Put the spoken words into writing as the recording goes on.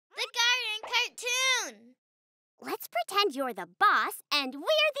let's pretend you're the boss and we're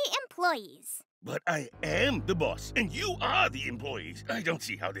the employees. But I am the boss, and you are the employees. I don't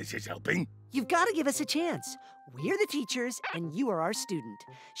see how this is helping. You've got to give us a chance. We're the teachers, and you are our student.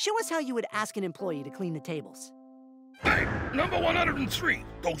 Show us how you would ask an employee to clean the tables. Hey, number 103.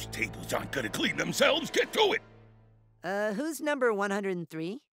 Those tables aren't gonna clean themselves. Get to it. Who's number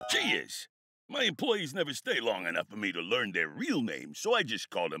 103? She is. My employees never stay long enough for me to learn their real names, so I just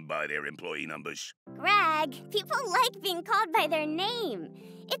call them by their employee numbers. Greg, people like being called by their name.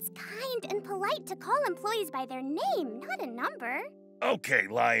 It's kind and polite to call employees by their name, not a number. Okay,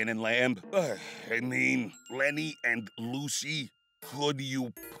 Lion and Lamb. Lenny and Lucy, could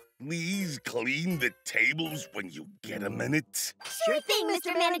you please clean the tables when you get a minute? Sure thing,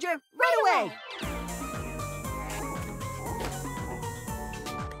 Mr. Manager. Right away.